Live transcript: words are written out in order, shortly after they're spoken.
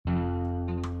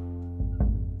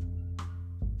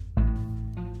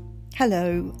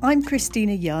Hello, I'm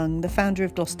Christina Young, the founder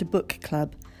of Gloucester Book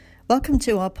Club. Welcome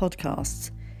to our podcasts.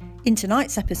 In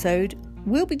tonight's episode,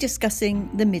 we'll be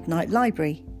discussing The Midnight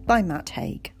Library by Matt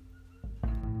Haig.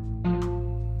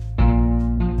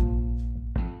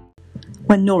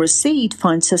 When Nora Seed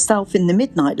finds herself in the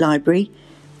Midnight Library,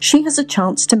 she has a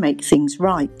chance to make things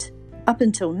right. Up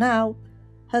until now,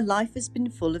 her life has been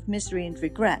full of misery and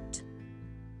regret.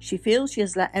 She feels she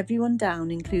has let everyone down,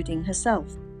 including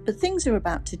herself, but things are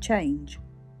about to change.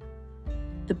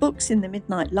 The books in the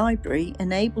Midnight Library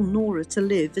enable Nora to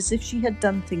live as if she had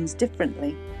done things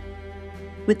differently.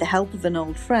 With the help of an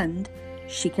old friend,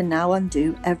 she can now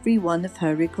undo every one of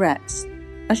her regrets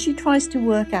as she tries to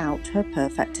work out her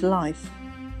perfect life.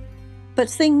 But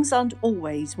things aren't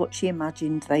always what she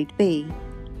imagined they'd be,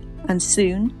 and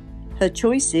soon her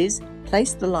choices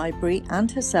place the library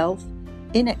and herself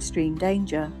in extreme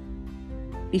danger.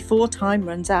 Before time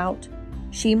runs out,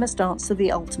 she must answer the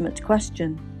ultimate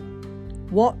question: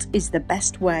 what is the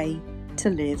best way to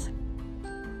live?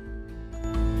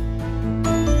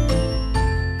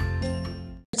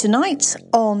 Tonight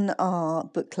on our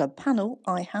book club panel,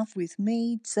 I have with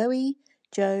me Zoe,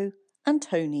 Joe and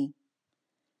Tony.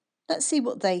 Let's see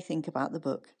what they think about the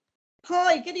book.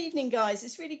 Hi, good evening, guys.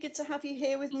 It's really good to have you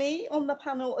here with me on the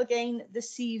panel again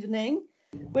this evening.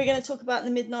 We're going to talk about The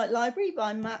Midnight Library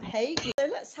by Matt Haig. So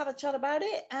let's have a chat about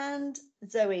it. And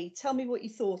Zoe, tell me what you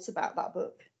thought about that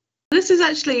book. This is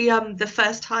actually the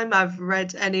first time I've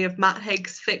read any of Matt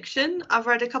Haig's fiction. I've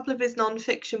read a couple of his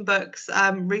non-fiction books.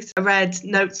 Recently I read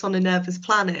Notes on a Nervous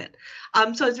Planet.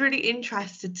 So I was really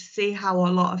interested to see how a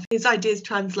lot of his ideas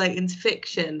translate into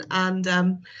fiction. And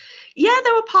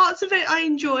there were parts of it I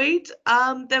enjoyed.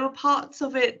 There were parts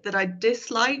of it that I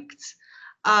disliked,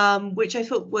 which I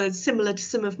thought was similar to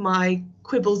some of my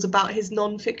quibbles about his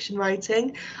non-fiction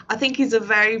writing. I think he's a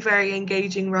very, very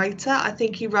engaging writer. I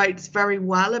think he writes very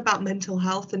well about mental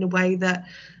health in a way that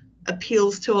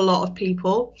appeals to a lot of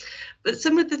people. But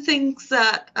some of the things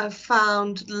that I've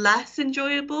found less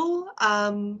enjoyable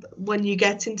when you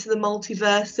get into the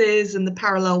multiverses and the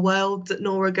parallel worlds that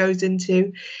Nora goes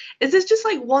into is there's just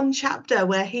like one chapter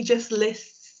where he just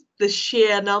lists the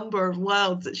sheer number of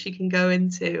worlds that she can go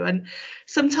into. And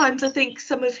sometimes I think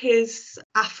some of his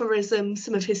aphorisms,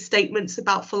 some of his statements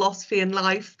about philosophy and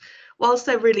life, whilst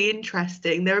they're really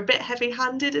interesting, they're a bit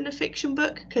heavy-handed in a fiction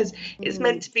book because it's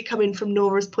meant to be coming from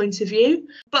Nora's point of view.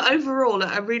 But overall,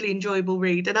 a really enjoyable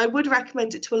read. And I would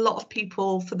recommend it to a lot of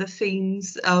people for the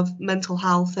themes of mental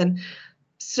health and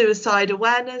suicide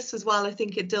awareness as well. I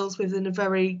think it deals with in a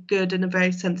very good and a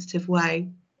very sensitive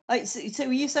way. So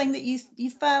were you saying that you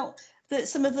felt that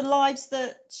some of the lives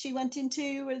that she went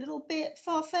into were a little bit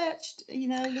far-fetched, a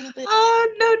little bit?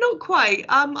 No, not quite.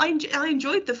 I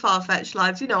enjoyed the far-fetched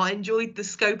lives. I enjoyed the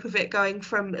scope of it going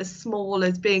from as small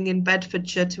as being in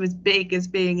Bedfordshire to as big as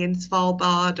being in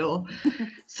Svalbard or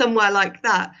somewhere like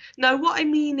that. No, what I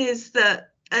mean is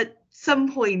that at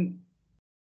some point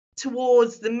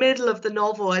towards the middle of the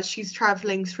novel, as she's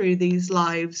traveling through these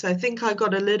lives, I think I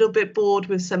got a little bit bored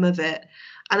with some of it.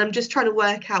 And I'm just trying to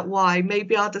work out why.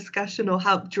 Maybe our discussion will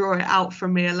help draw it out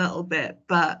from me a little bit.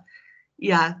 But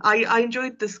yeah, I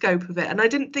enjoyed the scope of it. And I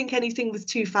didn't think anything was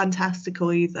too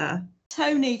fantastical either.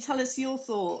 Tony, tell us your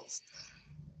thoughts.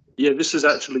 Yeah, this is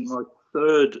actually my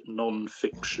third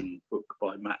non-fiction book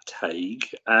by Matt Haig,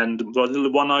 and the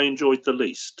one I enjoyed the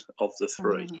least of the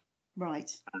three. Right.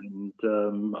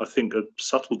 And I think a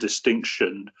subtle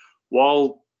distinction,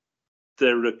 while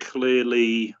there are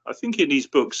clearly, I think in these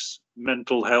books,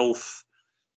 mental health,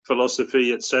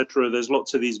 philosophy, etc., there's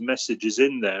lots of these messages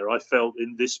in there. I felt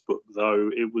in this book,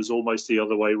 though, it was almost the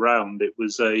other way round. It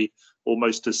was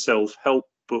almost a self-help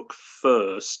book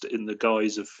first in the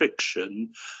guise of fiction,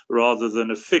 rather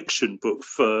than a fiction book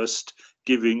first,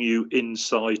 giving you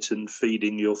insight and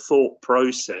feeding your thought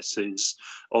processes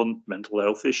on mental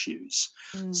health issues.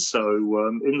 So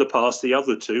in the past, the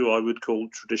other two I would call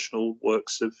traditional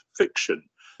works of fiction.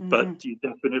 But you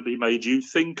definitely made you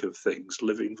think of things,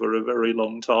 living for a very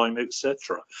long time,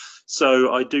 etc.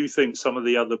 So I do think some of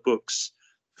the other books,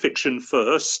 fiction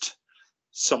first,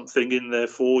 something in there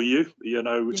for you,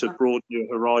 to broaden your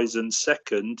horizon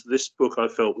second. This book I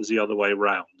felt was the other way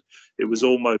around. It was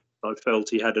almost, I felt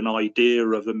he had an idea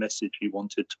of a message he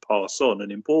wanted to pass on,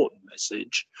 an important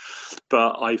message,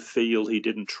 but I feel he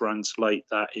didn't translate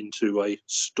that into a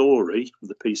story,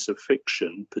 the piece of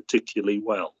fiction, particularly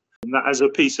well. And that as a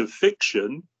piece of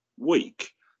fiction,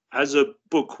 weak. As a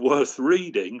book worth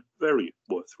reading, very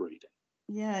worth reading.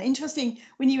 Yeah, interesting.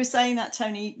 When you were saying that,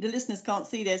 Tony, the listeners can't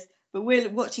see this, but we're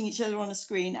watching each other on a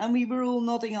screen and we were all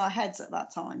nodding our heads at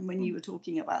that time when you were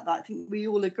talking about that. I think we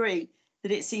all agree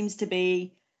that it seems to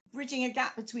be bridging a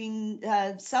gap between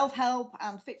self-help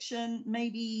and fiction.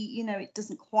 Maybe, you know, it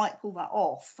doesn't quite pull that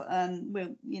off.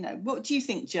 Well, you know, what do you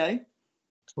think, Joe?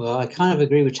 Well, I kind of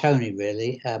agree with Tony,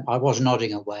 really. I was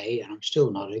nodding away, and I'm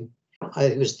still nodding. I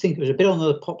think it was a bit on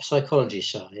the pop psychology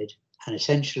side, and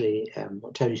essentially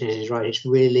what Tony says is right. It's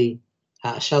really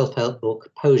a self-help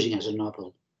book posing as a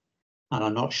novel, and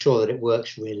I'm not sure that it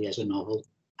works really as a novel.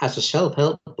 As a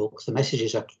self-help book, the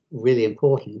messages are really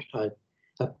important. I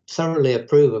thoroughly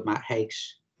approve of Matt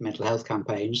Haig's mental health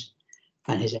campaigns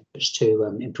and his efforts to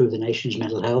improve the nation's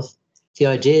mental health. The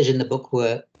ideas in the book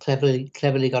were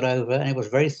cleverly got over, and it was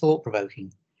very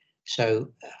thought-provoking.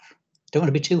 So don't want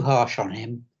to be too harsh on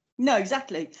him. No,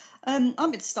 exactly. I'm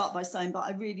going to start by saying, but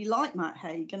I really like Matt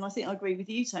Haig, and I think I agree with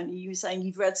you, Tony. You were saying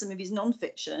you've read some of his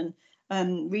non-fiction,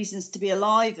 Reasons to Be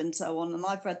Alive and so on, and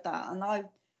I've read that, and I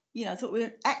thought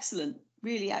were excellent,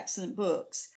 really excellent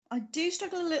books. I do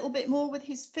struggle a little bit more with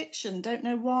his fiction, don't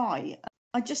know why.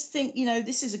 I just think, you know,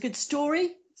 this is a good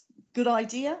story, good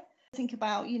idea. Think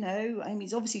about, you know, I mean,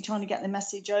 he's obviously trying to get the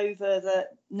message over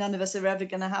that none of us are ever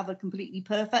going to have a completely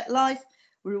perfect life.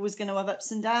 We're always going to have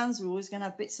ups and downs. We're always going to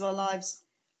have bits of our lives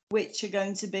which are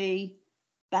going to be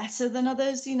better than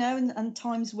others, you know, and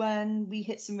times when we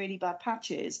hit some really bad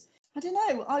patches. I don't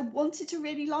know. I wanted to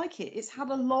really like it. It's had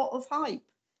a lot of hype,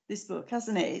 this book,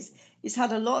 hasn't it? It's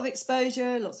had a lot of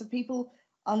exposure. Lots of people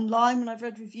online, when I've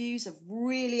read reviews, have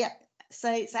really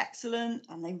say it's excellent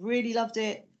and they really loved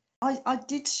it. I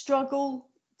did struggle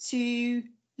to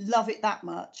love it that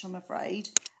much, I'm afraid,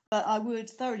 but I would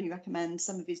thoroughly recommend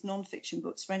some of his non-fiction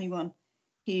books for anyone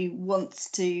who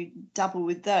wants to dabble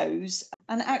with those.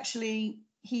 And actually,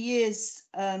 he is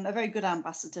a very good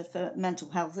ambassador for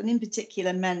mental health, and in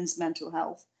particular men's mental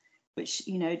health, which,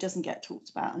 you know, doesn't get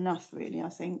talked about enough, really, I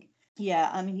think. Yeah,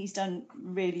 I mean, he's done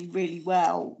really, really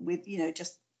well with, you know,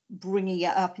 just bringing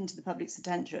it up into the public's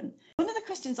attention. One of the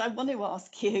questions I want to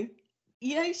ask you,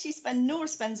 you know, Nora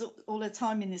spends all her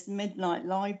time in this midnight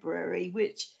library,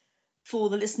 which,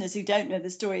 for the listeners who don't know the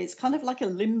story, is kind of like a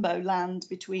limbo land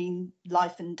between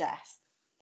life and death.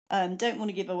 Don't want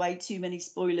to give away too many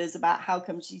spoilers about how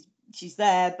come she's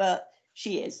there, but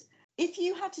she is. If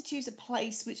you had to choose a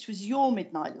place which was your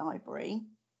midnight library,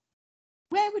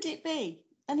 where would it be?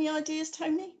 Any ideas,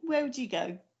 Tony? Where would you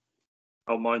go?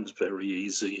 Oh, mine's very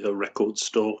easy, a record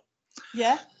store.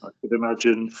 Yeah. I could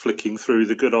imagine flicking through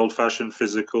the good old-fashioned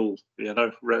physical, you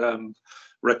know,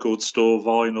 record store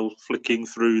vinyl, flicking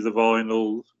through the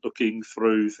vinyl, looking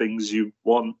through things you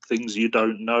want, things you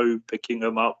don't know, picking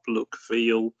them up, look,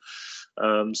 feel.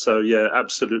 So yeah,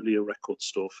 absolutely a record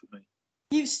store for me.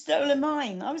 You've stolen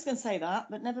mine. I was going to say that,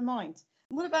 but never mind.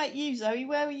 What about you, Zoe?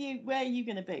 Where are you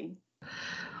going to be?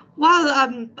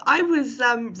 Well, I was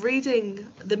reading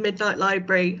the Midnight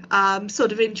Library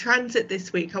sort of in transit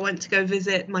this week. I went to go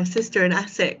visit my sister in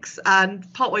Essex,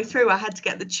 and partway through I had to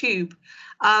get the tube.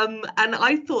 And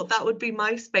I thought that would be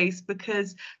my space,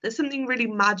 because there's something really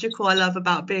magical I love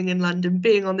about being in London,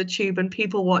 being on the tube and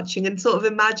people watching and sort of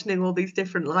imagining all these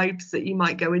different lives that you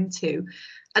might go into.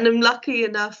 And I'm lucky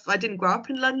enough, I didn't grow up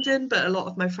in London, but a lot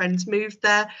of my friends moved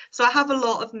there. So I have a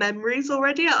lot of memories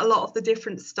already at a lot of the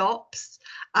different stops.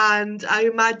 And I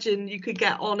imagine you could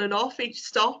get on and off each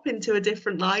stop into a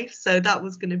different life. So that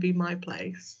was going to be my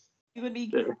place. You would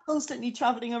be constantly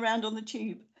travelling around on the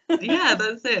tube. Yeah,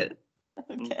 that's it.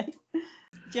 Okay.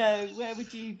 Joe, where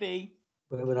would you be?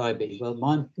 Where would I be?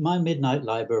 Well, my midnight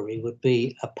library would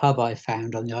be a pub I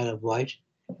found on the Isle of Wight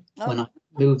when I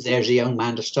moved there as a young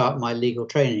man to start my legal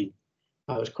training.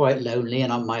 I was quite lonely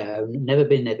and on my own, never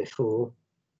been there before.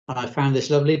 And I found this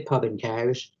lovely pub in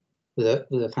Cowes with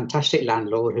a fantastic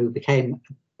landlord who became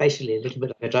basically a little bit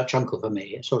like a Dutch uncle for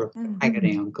me, a sort of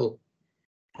agony uncle.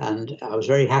 And I was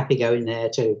very happy going there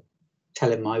to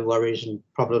tell him my worries and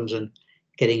problems and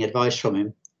getting advice from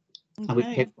him. Okay. And we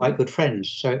became quite good friends.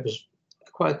 So it was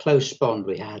quite a close bond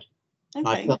we had. Okay. And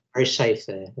I felt very safe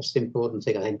there. That's the important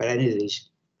thing, I think, about any of these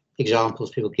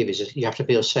examples people give, is you have to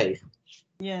feel safe.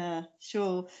 Yeah,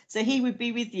 sure. So he would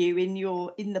be with you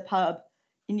in the pub,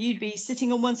 and you'd be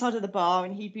sitting on one side of the bar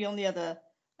and he'd be on the other,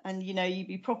 and, you know, you'd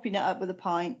be propping it up with a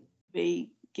pint,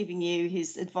 be giving you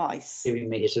his advice. Giving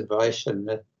me his advice.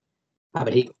 And I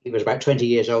mean, he was about 20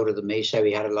 years older than me, so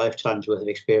he had a lifetime's worth of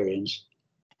experience.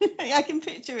 I can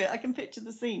picture it. I can picture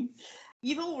the scene.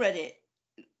 You've all read it.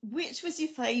 Which was your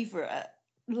favourite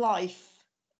life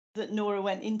that Nora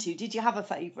went into? Did you have a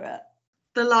favourite?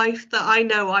 The life that I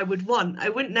know I would want. I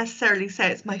wouldn't necessarily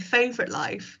say it's my favourite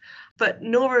life, but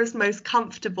Nora's most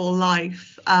comfortable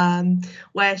life,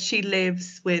 where she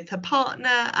lives with her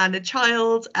partner and a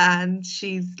child, and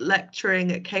she's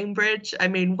lecturing at Cambridge. I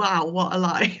mean, wow, what a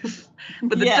life.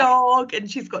 With a dog, and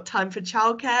she's got time for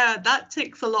childcare. That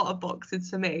ticks a lot of boxes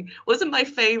for me. Wasn't my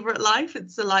favourite life.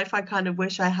 It's the life I kind of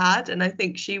wish I had, and I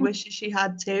think she wishes she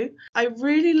had too. I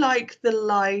really like the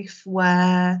life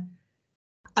where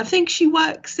I think she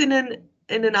works in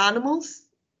an animals,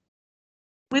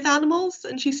 with animals,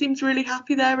 and she seems really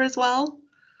happy there as well.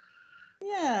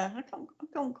 Yeah, I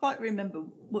can't quite remember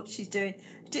what she's doing.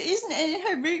 Isn't it in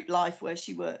her root life where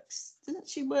she works? Doesn't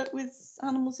she work with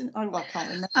animals in? Oh, I can't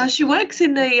remember. She works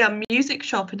in a music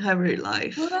shop in her root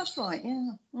life. Oh, that's right.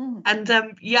 Yeah. Mm.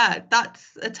 And yeah,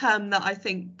 that's a term that I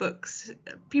think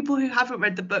people who haven't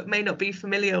read the book may not be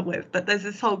familiar with. But there's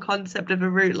this whole concept of a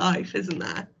root life, isn't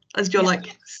there? As your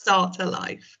like starter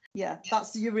life. Yeah,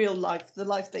 that's your real life, the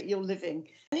life that you're living.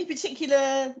 Any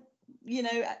particular,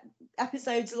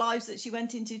 episodes, lives that she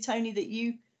went into, Tony, that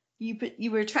you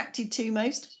were attracted to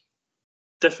most?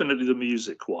 Definitely the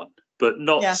music one, but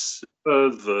not her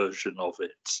version of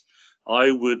it.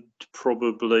 I would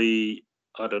probably,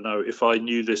 I don't know, if I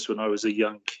knew this when I was a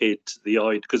young kid,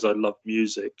 because I love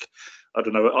music, I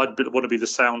don't know, I'd want to be the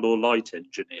sound or light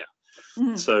engineer.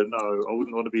 So no, I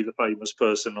wouldn't want to be the famous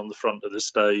person on the front of the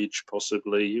stage,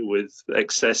 possibly with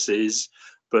excesses,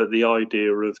 but the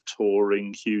idea of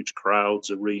touring huge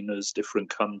crowds, arenas, different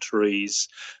countries,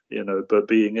 but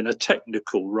being in a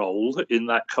technical role in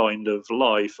that kind of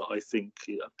life, I think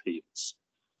it appeals.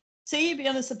 So you'd be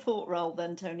on a support role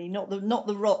then, Tony, not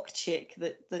the rock chick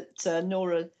that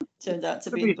Nora turned out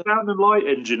to be. Sound and light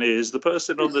engineers, the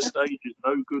person on the stage is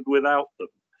no good without them.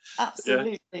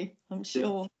 Absolutely, yeah. I'm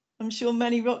sure. I'm sure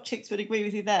many rock chicks would agree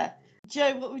with you there.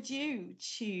 Joe, what would you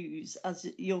choose as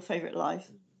your favourite life?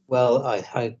 Well,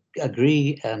 I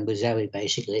agree with Zoe,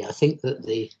 basically. I think that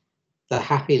the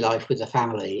happy life with the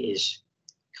family is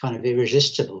kind of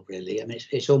irresistible, really. I mean,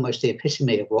 it's almost the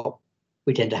epitome of what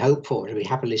we tend to hope for, to be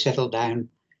happily settled down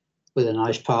with a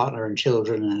nice partner and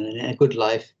children and a good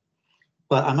life.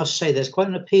 But I must say there's quite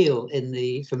an appeal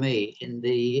for me in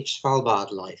the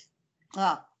Svalbard life.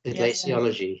 The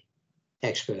glaciology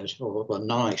expert, or well,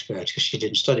 non-expert, because she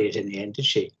didn't study it in the end, did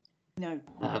she? No.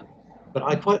 But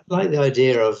I quite like the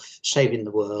idea of saving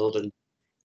the world and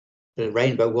the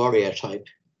rainbow warrior type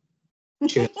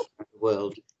the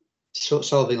world,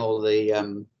 solving all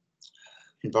the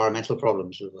environmental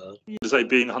problems of the world. Is they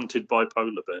being hunted by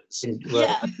polar bears?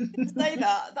 Yeah, I was say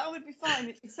that would be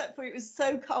fine, except for it was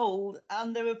so cold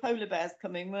and there were polar bears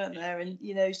coming, weren't there? And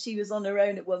she was on her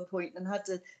own at one point and had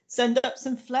to send up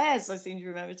some flares, I seem to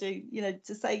remember,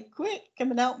 to say, quick,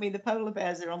 come and help me, the polar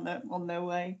bears are on their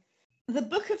way. The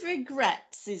Book of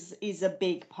Regrets is a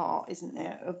big part, isn't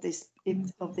there, of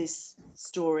this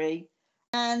story.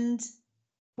 And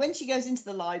when she goes into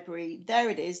the library,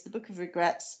 there it is, the Book of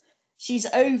Regrets. She's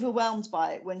overwhelmed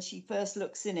by it when she first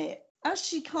looks in it. As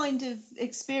she kind of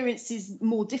experiences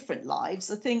more different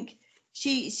lives, I think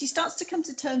she starts to come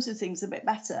to terms with things a bit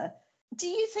better. Do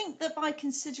you think that by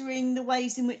considering the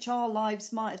ways in which our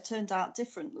lives might have turned out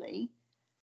differently,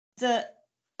 that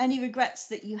any regrets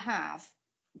that you have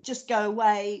just go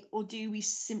away, or do we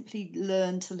simply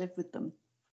learn to live with them?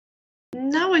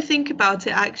 Now I think about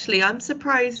it, actually, I'm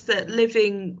surprised that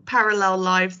living parallel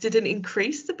lives didn't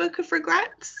increase the Book of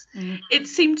Regrets. It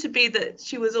seemed to be that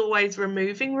she was always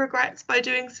removing regrets by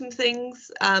doing some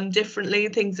things differently,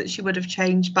 things that she would have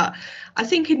changed. But I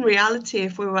think in reality,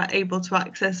 if we were able to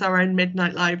access our own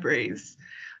midnight libraries,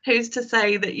 who's to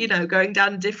say that, going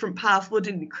down a different path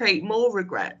wouldn't create more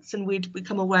regrets and we'd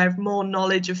become aware of more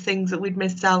knowledge of things that we'd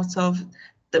missed out of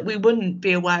that we wouldn't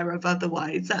be aware of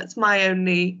otherwise. That's my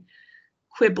only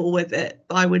quibble with it,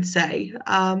 I would say.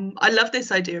 I love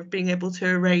this idea of being able to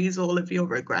erase all of your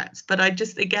regrets, but I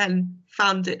just, again,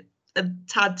 found it a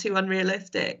tad too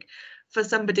unrealistic for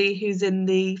somebody who's in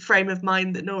the frame of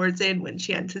mind that Nora's in when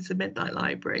she enters the Midnight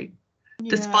Library,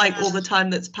 despite all the time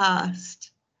that's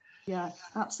passed. Yeah,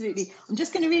 absolutely. I'm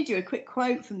just going to read you a quick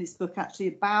quote from this book, actually,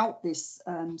 about this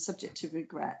subject of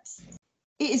regrets.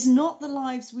 It is not the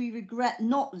lives we regret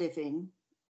not living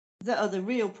that are the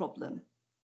real problem.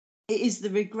 It is the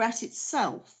regret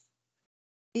itself.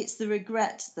 It's the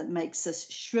regret that makes us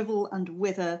shrivel and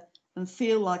wither and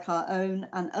feel like our own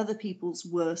and other people's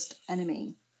worst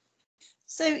enemy.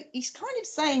 So he's kind of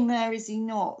saying there, is he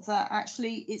not, that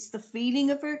actually it's the feeling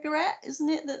of regret, isn't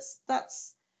it,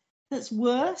 that's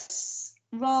worse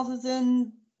rather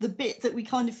than the bit that we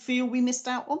kind of feel we missed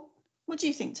out on? What do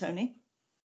you think, Tony?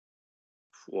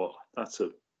 Well, that's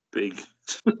a big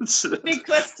big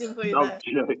question for you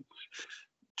there.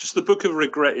 just the Book of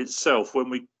Regret itself, when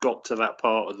we got to that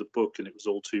part of the book and it was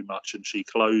all too much and she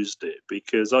closed it,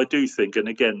 because I do think, and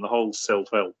again, the whole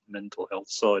self-help, mental health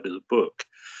side of the book,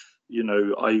 you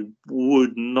know, I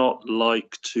would not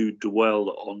like to dwell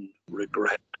on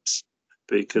regrets,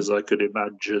 because I could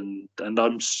imagine, and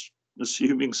I'm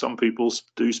assuming some people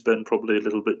do spend probably a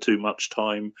little bit too much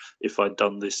time, if I'd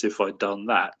done this, if I'd done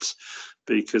that,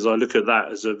 because I look at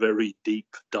that as a very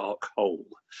deep, dark hole.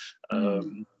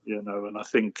 You know, and I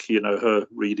think, you know, her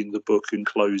reading the book and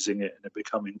closing it and it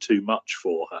becoming too much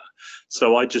for her.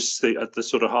 So I just think at the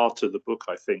sort of heart of the book,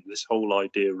 I think this whole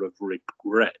idea of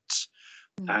regret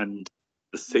and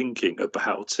the thinking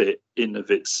about it in of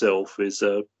itself is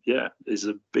a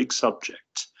big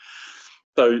subject.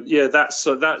 So yeah, that's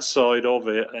that side of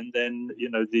it, and then,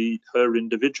 you know, her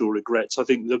individual regrets. I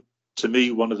think to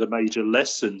me, one of the major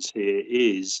lessons here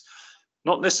is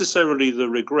not necessarily the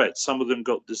regrets. Some of them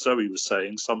got, as Zoe was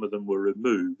saying, some of them were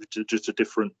removed, just a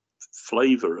different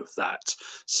flavour of that.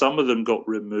 Some of them got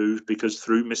removed because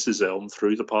through Mrs. Elm,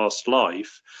 through the past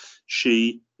life,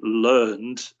 she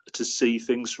learned to see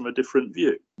things from a different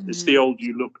view. It's the old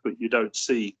you look but you don't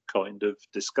see kind of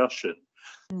discussion,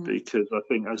 because I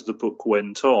think as the book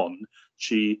went on,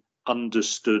 she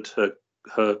understood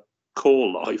her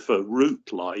core life, her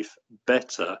root life,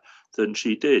 better than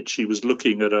she did. She was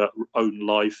looking at her own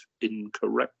life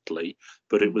incorrectly,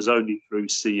 but it was only through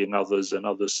seeing others and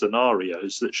other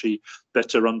scenarios that she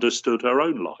better understood her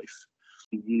own life.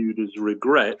 Viewed as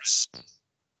regrets,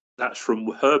 that's from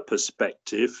her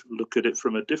perspective. Look at it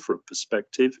from a different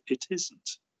perspective, it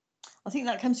isn't. I think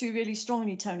that comes through really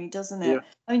strongly, Tony, doesn't it? Yeah.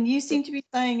 I mean, you seem to be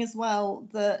saying as well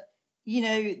that, you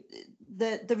know,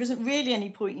 that there isn't really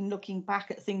any point in looking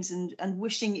back at things and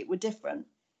wishing it were different,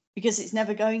 because it's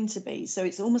never going to be. So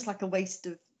it's almost like a waste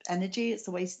of energy. It's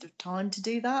a waste of time to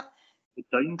do that. It's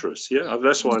dangerous, yeah.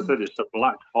 That's why I said it's a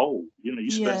black hole. You know,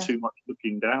 you spend Yeah. too much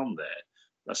looking down there.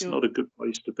 That's not a good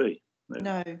place to be.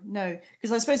 No,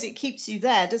 because I suppose it keeps you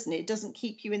there, doesn't it? It doesn't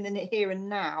keep you in the here and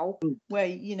now, where,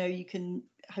 you know, you can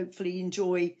hopefully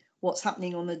enjoy what's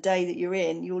happening on the day that you're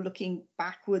in. You're looking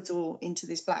backwards or into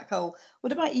this black hole.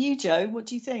 What about you, Joe? What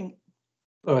do you think?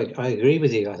 Well, I agree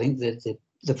with you. I think that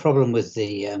the problem with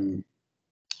the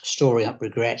storing up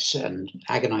regrets and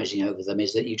agonizing over them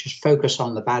is that you just focus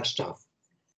on the bad stuff.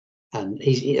 And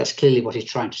that's clearly what he's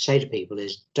trying to say to people,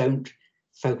 is don't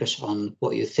focus on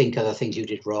what you think are the things you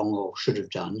did wrong or should have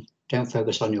done. Don't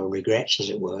focus on your regrets, as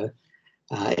it were.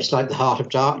 It's like the heart of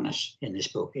darkness in this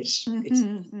book. It's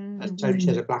as Tony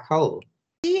says, a black hole.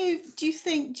 Do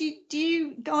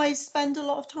you guys spend a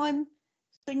lot of time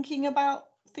thinking about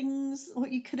things,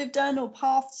 what you could have done or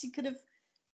paths you could have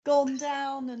gone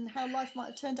down, and how life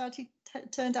might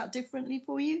have turned out differently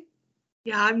for you?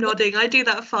 Yeah, I'm nodding. I do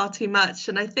that far too much.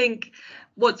 And I think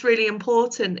what's really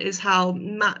important is how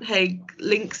Matt Haig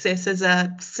links this as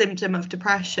a symptom of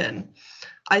depression.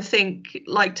 I think,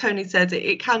 like Tony said,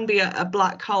 it can be a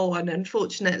black hole. And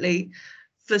unfortunately,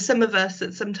 for some of us,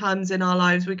 that sometimes in our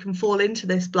lives, we can fall into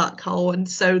this black hole, and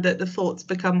so that the thoughts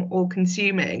become all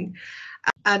consuming.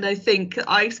 And I think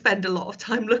I spend a lot of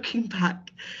time looking back.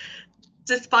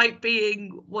 Despite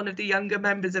being one of the younger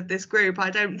members of this group,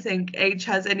 I don't think age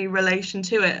has any relation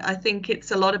to it. I think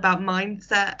it's a lot about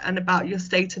mindset and about your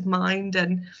state of mind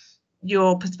and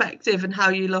your perspective and how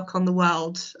you look on the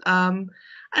world.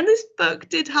 And this book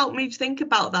did help me think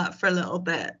about that for a little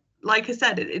bit. Like I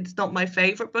said, it's not my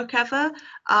favourite book ever,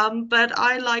 but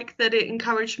I like that it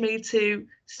encouraged me to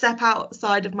step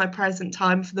outside of my present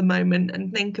time for the moment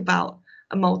and think about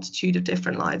a multitude of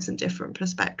different lives and different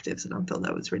perspectives, and I thought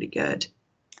that was really good.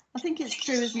 I think it's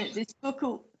true, isn't it? This book,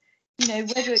 you know,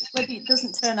 whether it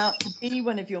doesn't turn out to be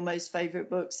one of your most favourite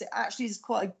books, it actually is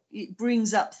it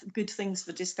brings up good things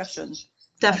for discussion.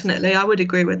 Definitely, I would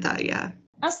agree with that, yeah.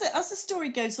 As the story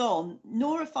goes on,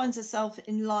 Nora finds herself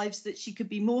in lives that she could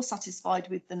be more satisfied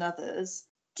with than others.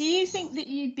 Do you think that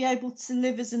you'd be able to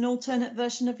live as an alternate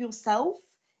version of yourself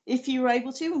if you were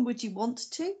able to, and would you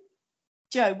want to?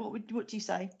 Joe, what do you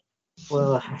say?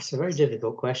 Well, it's a very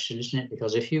difficult question, isn't it?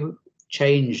 Because if you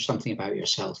change something about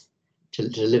yourself to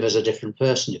live as a different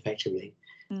person, effectively,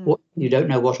 what you don't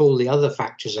know what all the other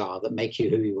factors are that make you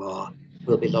who you are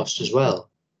will be lost as well.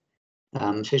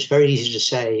 So it's very easy to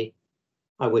say,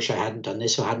 I wish I hadn't done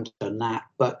this or hadn't done that,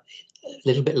 but a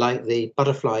little bit like the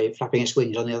butterfly flapping its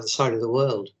wings on the other side of the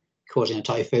world, causing a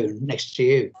typhoon next to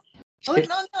you. I would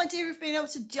love the idea of being able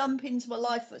to jump into a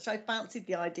life which I fancied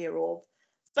the idea of,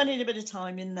 spending a bit of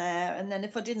time in there, and then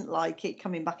if I didn't like it,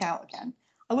 coming back out again.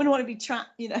 I wouldn't want to be trapped,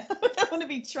 you know, I don't want to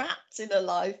be trapped in a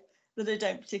life that I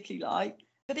don't particularly like.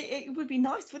 But it would be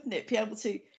nice, wouldn't it, be able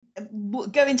to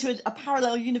go into a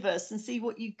parallel universe and see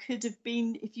what you could have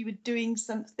been if you were doing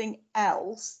something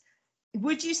else,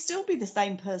 would you still be the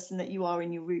same person that you are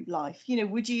in your root life? You know,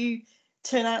 would you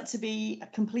turn out to be a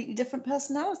completely different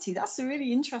personality? That's a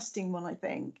really interesting one, I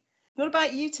think. What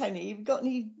about you, Tony? You've got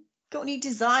any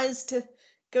desires to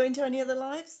go into any other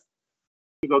lives?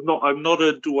 I'm not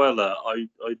a dweller. I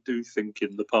do think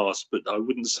in the past, but I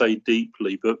wouldn't say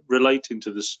deeply. But relating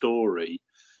to the story,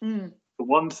 the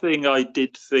one thing I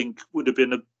did think would have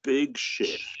been a big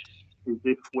shift is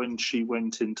if when she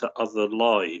went into other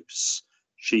lives,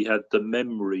 she had the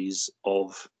memories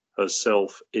of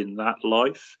herself in that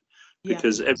life.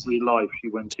 Because every life she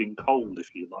went in cold,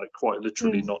 if you like, quite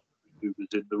literally not who was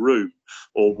in the room,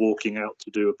 or walking out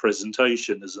to do a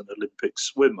presentation as an Olympic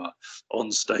swimmer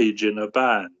on stage in a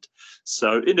band.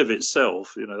 So in of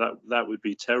itself, you know, that would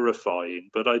be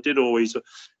terrifying. But I did always,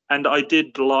 and I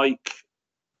did like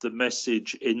the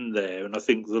message in there, and I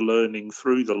think the learning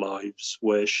through the lives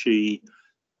where she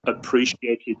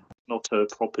appreciated not her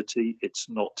property, it's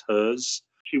not hers.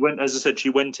 She went, as I said, she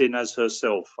went in as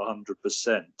herself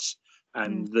 100%.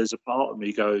 And there's a part of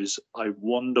me goes, I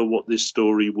wonder what this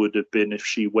story would have been if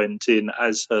she went in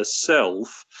as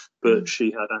herself, but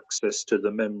she had access to the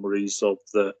memories of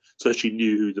so she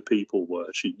knew who the people were.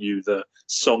 She knew the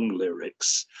song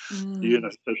lyrics, you know,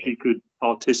 so she could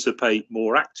participate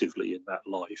more actively in that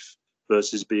life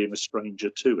versus being a stranger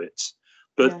to it.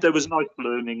 But there was nice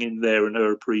learning in there and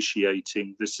her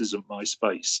appreciating this isn't my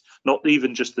space. Not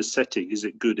even just the setting. Is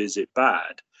it good? Is it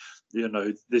bad? You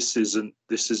know, this isn't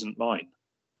mine.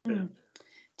 Yeah.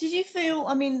 Did you feel,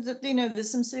 I mean, that, you know, there's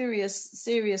some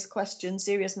serious questions,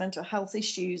 serious mental health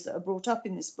issues that are brought up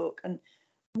in this book, and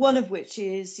one of which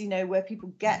is, you know, where people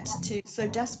get to so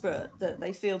desperate that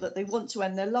they feel that they want to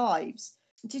end their lives.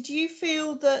 Did you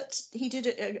feel that he did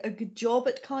a good job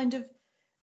at kind of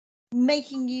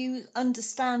making you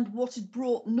understand what had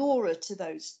brought Nora to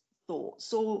those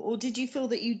thoughts, or did you feel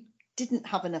that you didn't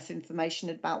have enough information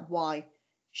about why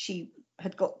she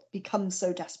had become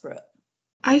so desperate?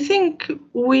 I think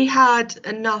we had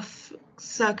enough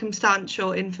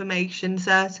circumstantial information,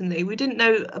 certainly. We didn't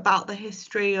know about the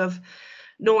history of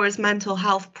Nora's mental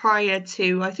health prior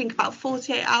to, I think, about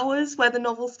 48 hours where the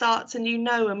novel starts, and you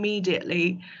know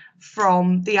immediately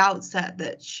from the outset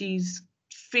that she's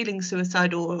feeling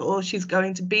suicidal or she's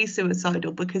going to be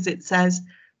suicidal, because it says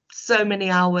so many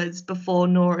hours before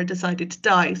Nora decided to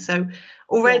die. So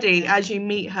already, as you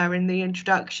meet her in the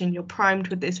introduction, you're primed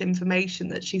with this information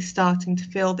that she's starting to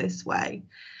feel this way.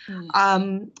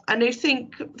 And I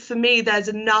think for me,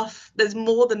 there's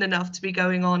more than enough to be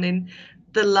going on in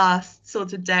the last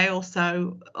sort of day or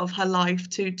so of her life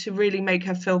to really make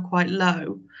her feel quite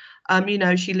low. You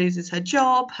know, she loses her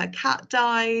job, her cat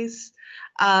dies,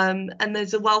 and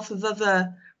there's a wealth of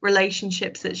other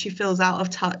relationships that she feels out of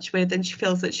touch with, and she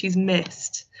feels that she's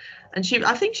missed. And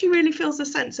I think she really feels a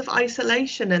sense of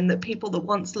isolation, and that people that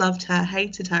once loved her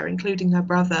hated her, including her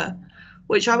brother,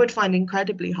 which I would find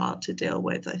incredibly hard to deal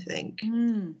with, I think,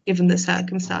 given the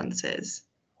circumstances.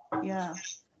 Yeah.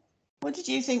 What did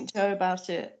you think, Joe, about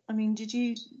it? I mean, did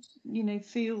you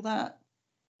feel that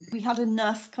we had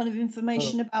enough kind of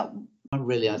information about? Not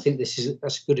really. I think that's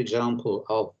a good example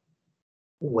of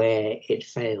where it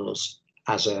fails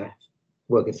as a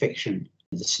work of fiction.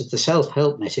 The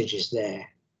self-help message is there,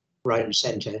 right and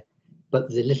centre, but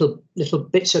the little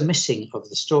bits are missing of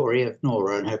the story of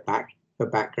Nora and her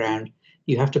background.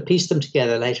 You have to piece them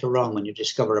together later on when you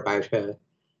discover about her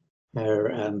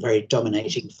very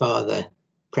dominating father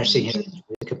pressing her into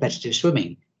competitive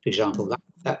swimming, for example.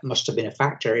 That must have been a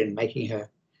factor in making her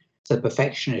the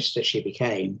perfectionist that she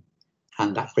became,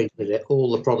 and that brings with it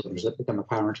all the problems that become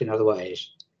apparent in other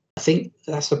ways. I think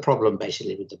that's the problem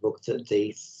basically with the book, that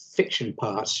the fiction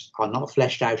parts are not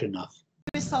fleshed out enough.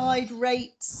 Suicide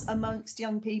rates amongst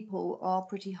young people are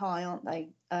pretty high, aren't they,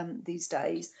 these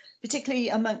days, particularly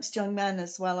amongst young men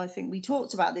as well. I think we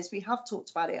have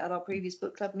talked about it at our previous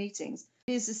book club meetings.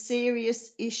 It is a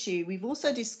serious issue. We've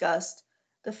also discussed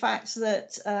the fact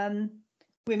that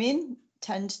women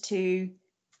tend to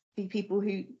be people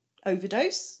who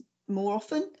overdose more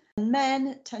often, and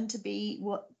men tend to be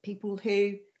people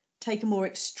who take a more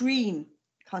extreme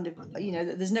kind of,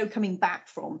 that there's no coming back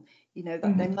from.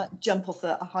 That they might jump off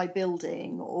a high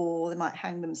building, or they might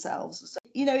hang themselves. So,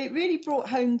 it really brought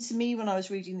home to me when I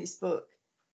was reading this book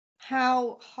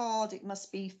how hard it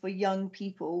must be for young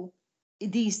people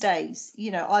these days.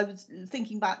 I was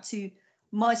thinking back to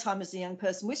my time as a young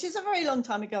person, which is a very long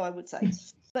time ago, I would say.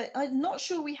 But I'm not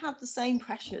sure we have the same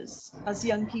pressures as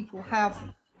young people have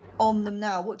on them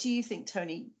now. What do you think,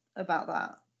 Tony, about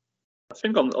that? I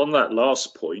think on that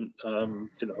last point,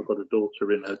 I've got a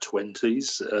daughter in her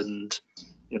 20s, and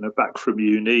back from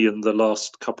uni in the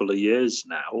last couple of years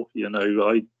now,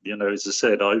 as I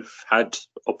said, I've had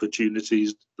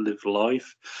opportunities to live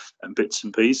life and bits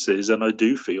and pieces, and I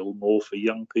do feel more for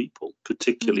young people,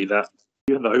 particularly that,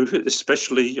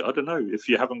 especially, I don't know, if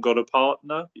you haven't got a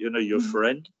partner, your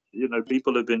friend,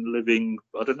 people have been living,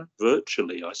 I don't know,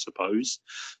 virtually, I suppose,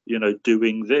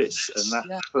 doing this, and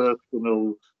that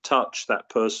personal touch, that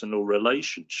personal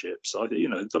relationships.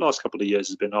 The last couple of years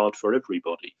has been hard for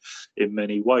everybody in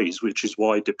many ways, which is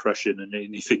why depression and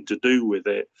anything to do with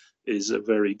it is a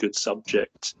very good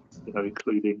subject,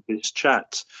 including this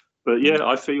chat. But yeah,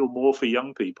 I feel more for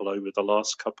young people over the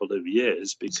last couple of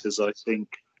years, because I think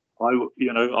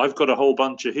I've got a whole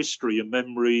bunch of history and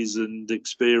memories and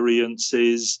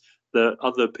experiences that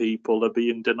other people are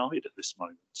being denied at this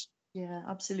moment. Yeah,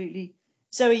 absolutely.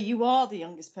 Zoe, you are the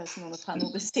youngest person on the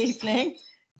panel this evening.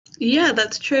 Yeah,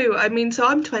 that's true. I mean, so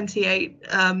I'm 28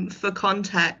 for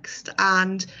context,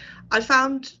 and I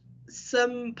found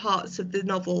some parts of the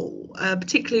novel,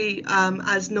 particularly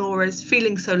as Nora's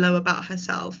feeling so low about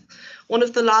herself, one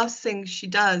of the last things she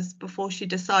does before she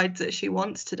decides that she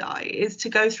wants to die is to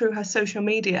go through her social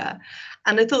media.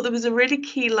 And I thought there was a really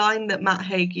key line that Matt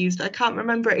Haig used. I can't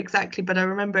remember it exactly, but I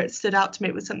remember it stood out to me.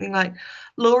 It was something like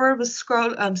Nora was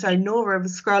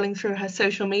scrolling through her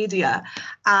social media,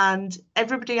 and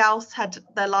everybody else had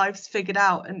their lives figured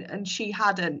out, and she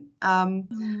hadn't.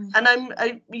 And I'm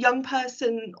a young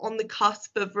person on the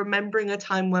cusp of remembering a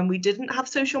time when we didn't have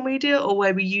social media, or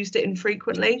where we used it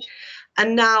infrequently.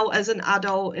 And now, as an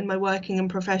adult in my working and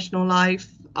professional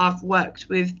life, I've worked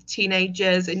with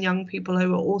teenagers and young people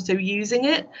who are also using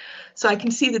it. So I can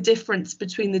see the difference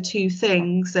between the two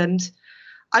things. And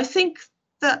I think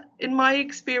that in my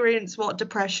experience, what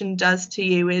depression does to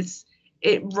you is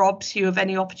it robs you of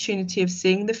any opportunity of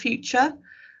seeing the future.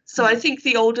 So I think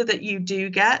the older that you do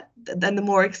get, then the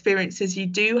more experiences you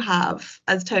do have,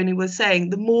 as Tony was saying,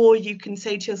 the more you can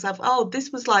say to yourself, oh,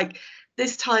 this was like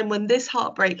this time when this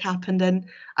heartbreak happened and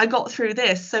I got through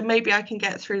this, so maybe I can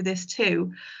get through this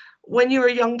too. When you're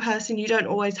a young person, you don't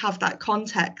always have that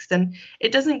context, and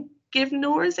it doesn't give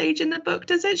Nora's age in the book,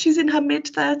 does it? She's in her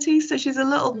mid-30s, so she's a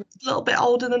little bit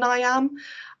older than I am.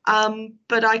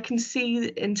 But I can see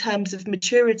in terms of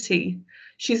maturity,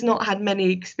 she's not had many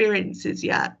experiences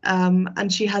yet,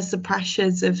 and she has the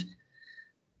pressures of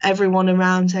everyone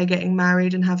around her getting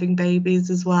married and having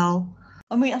babies as well.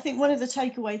 I mean, I think one of the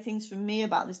takeaway things from me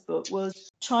about this book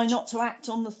was try not to act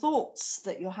on the thoughts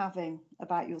that you're having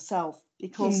about yourself,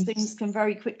 because things can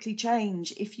very quickly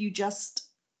change if you just,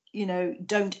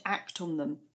 don't act on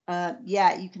them.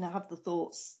 You can have the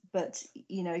thoughts, but,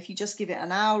 if you just give it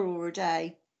an hour or a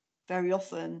day, very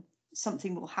often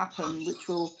something will happen which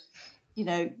will,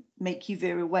 make you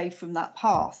veer away from that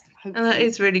path. Hopefully. And that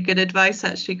is really good advice,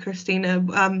 actually, Christina.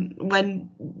 When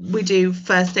we do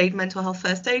mental health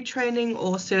first aid training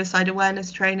or suicide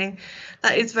awareness training,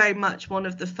 that is very much one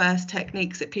of the first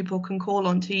techniques that people can call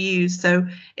on to use. So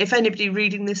if anybody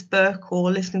reading this book or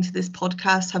listening to this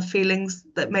podcast have feelings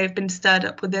that may have been stirred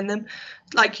up within them,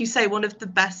 like you say, one of the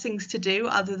best things to do,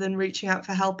 other than reaching out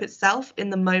for help itself in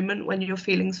the moment when your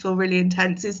feelings feel really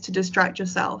intense, is to distract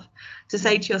yourself, to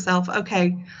say to yourself,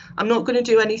 okay, I'm not going to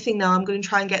do anything now. I'm going to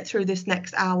try and get through this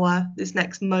next hour, this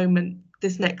next moment,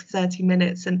 this next 30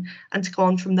 minutes, and to go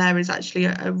on from there is actually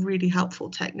a really helpful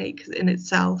technique in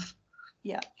itself.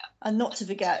 Yeah, and not to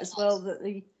forget as well that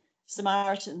the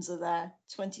Samaritans are there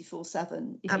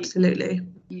 24/7. Absolutely.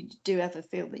 You do ever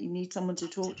feel that you need someone to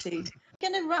talk to. I'm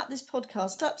going to wrap this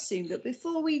podcast up soon, but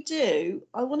before we do,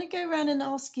 I want to go around and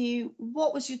ask you,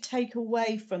 what was your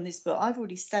takeaway from this book? I've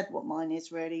already said what mine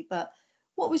is, really, but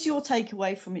what was your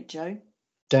takeaway from it, Joe?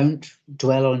 Don't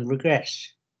dwell on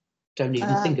regrets. Don't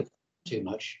even think about it too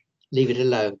much. Leave it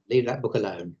alone. Leave that book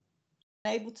alone.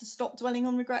 Able to stop dwelling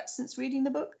on regrets since reading the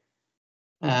book?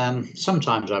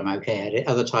 Sometimes I'm okay at it.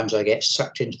 Other times I get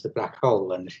sucked into the black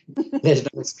hole and there's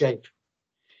no escape.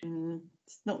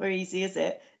 It's not very easy, is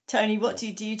it? Tony, what do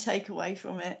you take away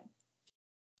from it?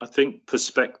 I think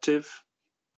perspective,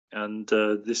 and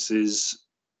this is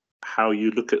how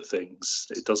you look at things.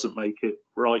 It doesn't make it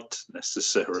right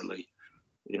necessarily.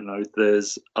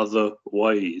 There's other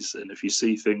ways, and if you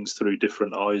see things through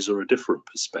different eyes or a different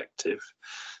perspective,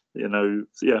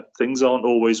 things aren't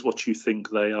always what you think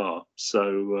they are.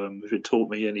 So if it taught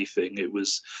me anything, it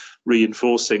was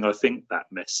reinforcing, I think, that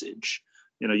message.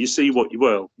 You see what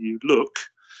you look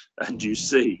and you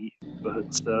see, but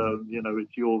it's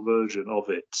your version of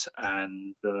it,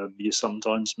 and you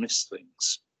sometimes miss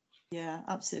things. Yeah,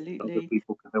 Other absolutely.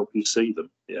 people can help you see them.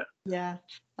 Yeah. Yeah.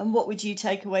 And what would you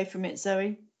take away from it,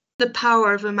 Zoe? The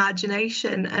power of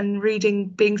imagination, and reading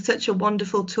being such a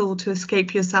wonderful tool to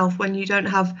escape yourself when you don't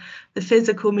have the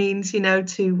physical means,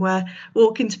 to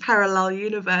walk into parallel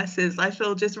universes. I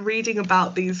feel just reading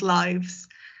about these lives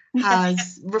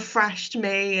has refreshed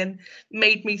me and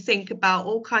made me think about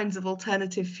all kinds of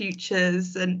alternative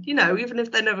futures. And, even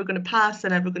if they're never going to pass,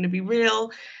 they're never going to be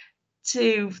real,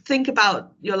 to think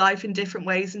about your life in different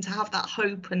ways and to have that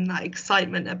hope and that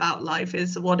excitement about life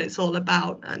is what it's all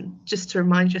about. And just to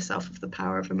remind yourself of the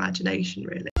power of imagination,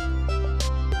 really.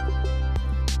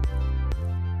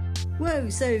 Whoa,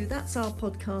 so that's our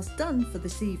podcast done for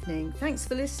this evening. Thanks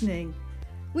for listening.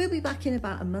 We'll be back in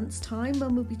about a month's time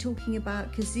when we'll be talking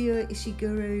about Kazuo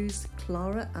Ishiguro's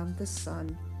Clara and the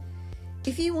Sun.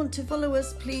 If you want to follow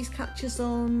us, please catch us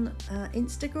on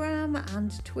Instagram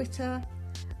and Twitter.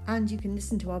 And you can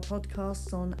listen to our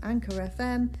podcasts on Anchor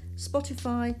FM,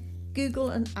 Spotify,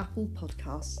 Google and Apple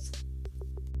Podcasts.